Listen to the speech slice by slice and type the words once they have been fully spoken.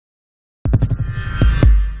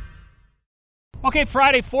Okay,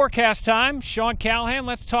 Friday forecast time. Sean Callahan,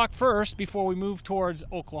 let's talk first before we move towards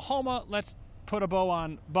Oklahoma. Let's put a bow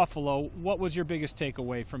on Buffalo. What was your biggest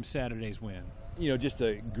takeaway from Saturday's win? Just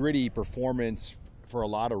a gritty performance for a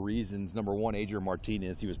lot of reasons. Number one, Adrian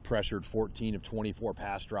Martinez, he was pressured 14 of 24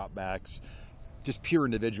 pass dropbacks. Just pure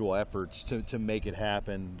individual efforts to make it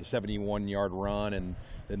happen. The 71-yard run and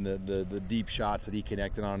the deep shots that he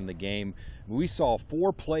connected on in the game. We saw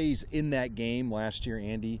 4 plays in that game last year,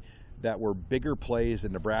 Andy, that were bigger plays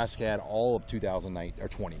than Nebraska had all of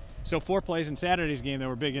 2020. So 4 plays in Saturday's game that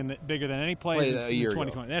were bigger than any plays in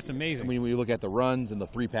 2020. Ago. That's amazing. I mean, when you look at the runs and the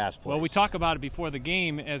 3 pass plays. Well, we talk about it before the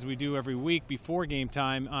game, as we do every week before game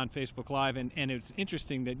time on Facebook Live, and it's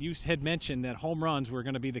interesting that you had mentioned that home runs were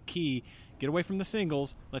going to be the key. Get away from the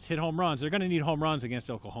singles. Let's hit home runs. They're going to need home runs against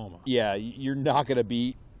Oklahoma. Yeah, you're not going to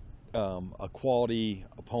beat a quality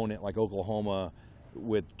opponent like Oklahoma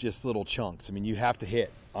with just little chunks. I mean, you have to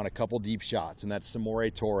hit on a couple deep shots, and that's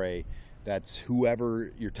Samori Torre. That's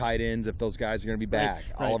whoever your tight ends, if those guys are going to be back.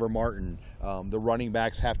 Right. Oliver Martin. The running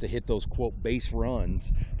backs have to hit those, quote, base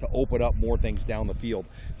runs to open up more things down the field.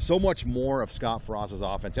 So much more of Scott Frost's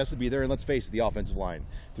offense has to be there. And let's face it, the offensive line.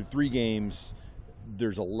 Through 3 games,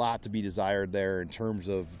 there's a lot to be desired there in terms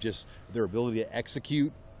of just their ability to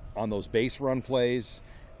execute on those base run plays,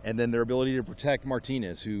 and then their ability to protect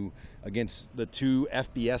Martinez, who, against the 2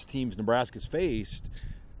 FBS teams Nebraska's faced,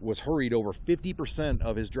 was hurried over 50%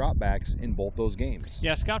 of his dropbacks in both those games.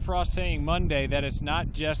 Yeah, Scott Frost saying Monday that it's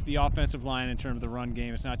not just the offensive line in terms of the run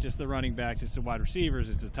game. It's not just the running backs. It's the wide receivers.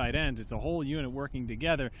 It's the tight ends. It's the whole unit working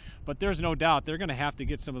together. But there's no doubt they're going to have to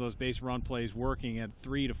get some of those base run plays working at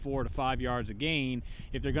 3 to 4 to 5 yards a gain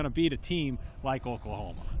if they're going to beat a team like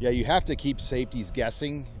Oklahoma. Yeah, you have to keep safeties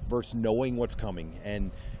guessing versus knowing what's coming. And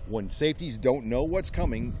when safeties don't know what's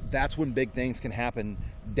coming, that's when big things can happen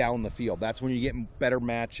down the field. That's when you get better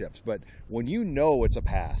matchups. But when you know it's a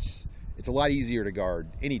pass, it's a lot easier to guard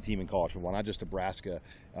any team in college football, not just Nebraska.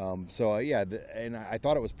 And I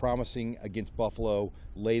thought it was promising against Buffalo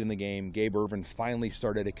late in the game. Gabe Ervin finally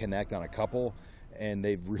started to connect on a couple, and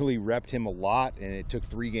they've really repped him a lot, and it took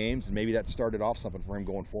 3 games, and maybe that started off something for him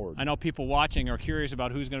going forward. I know people watching are curious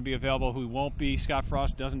about who's going to be available, who won't be. Scott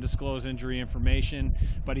Frost doesn't disclose injury information,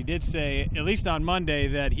 but he did say, at least on Monday,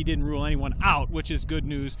 that he didn't rule anyone out, which is good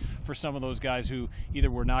news for some of those guys who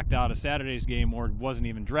either were knocked out of Saturday's game or wasn't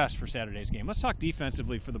even dressed for Saturday's game. Let's talk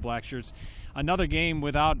defensively for the Black Shirts. Another game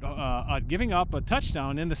without giving up a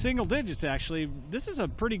touchdown in the single digits, actually. This is a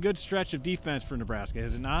pretty good stretch of defense for Nebraska,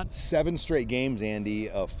 is it not? 7 straight games, Andy,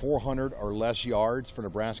 of 400 or less yards for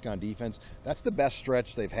Nebraska on defense. That's the best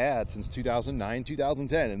stretch they've had since 2009,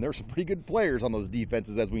 2010. And there's some pretty good players on those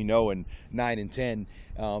defenses, as we know, in 9 and 10.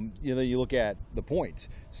 You look at the points.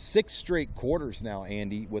 6 straight quarters now,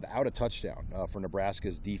 Andy, without a touchdown for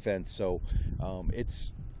Nebraska's defense. So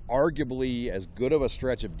it's arguably as good of a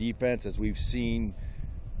stretch of defense as we've seen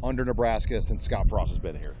under Nebraska since Scott Frost has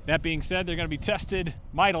been here. That being said, they're going to be tested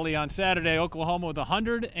mightily on Saturday. Oklahoma with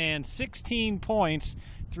 116 points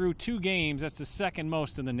through 2 games. That's the second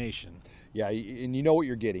most in the nation. Yeah, and you know what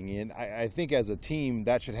you're getting. And I think as a team,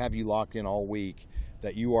 that should have you locked in all week,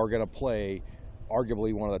 that you are going to play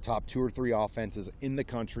arguably one of the top 2 or 3 offenses in the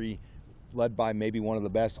country, led by maybe one of the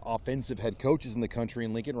best offensive head coaches in the country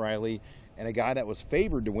in Lincoln Riley, and a guy that was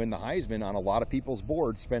favored to win the Heisman on a lot of people's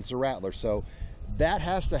boards, Spencer Rattler. So that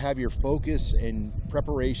has to have your focus and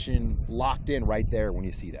preparation locked in right there when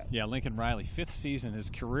you see that. Yeah, Lincoln Riley, 5th season, his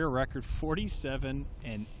career record 47-8.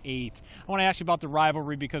 I want to ask you about the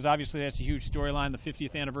rivalry because obviously that's a huge storyline, the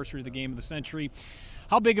 50th anniversary of the game of the century.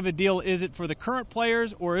 How big of a deal is it for the current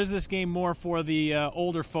players, or is this game more for the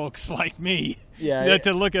older folks like me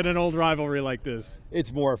to look at an old rivalry like this?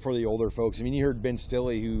 It's more for the older folks. I mean, you heard Ben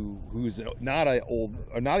Stilley, who's not a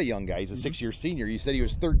young guy. He's a 6-year senior. You said he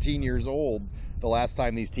was 13 years old the last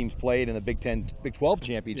time these teams played in the Big 12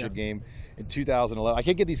 championship game in 2011. I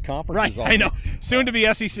can't get these conferences right, off. I know. Soon to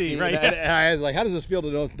be SEC, right? I was like, how does this feel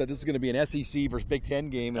to know that this is going to be an SEC versus Big 10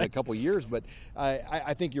 game in a couple of years? But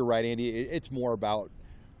I think you're right, Andy. It's more about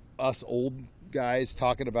us old guys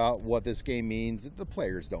talking about what this game means. The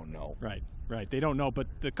players don't know. Right. They don't know, but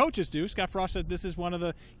the coaches do. Scott Frost said this is one of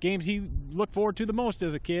the games he looked forward to the most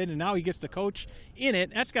as a kid, and now he gets to coach in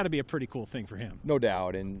it. That's got to be a pretty cool thing for him. No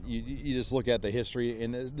doubt, and you just look at the history,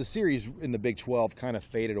 and the series in the Big 12 kind of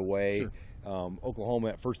faded away. Sure. Oklahoma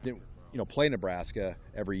at first didn't play Nebraska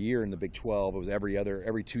every year in the Big 12. It was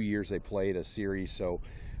every 2 years they played a series. So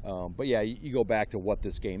but yeah, you go back to what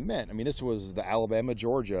this game meant. I mean, this was the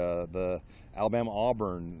Alabama-Georgia, the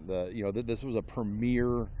Alabama-Auburn. This was a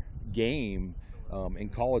premier game in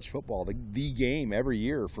college football, the game every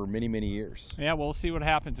year for many, many years. Yeah, we'll see what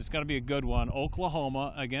happens. It's going to be a good one.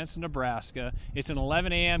 Oklahoma against Nebraska. It's an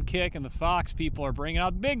 11 a.m. kick, and the Fox people are bringing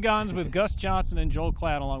out big guns with Gus Johnson and Joel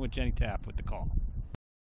Klatt along with Jenny Tapp with the call.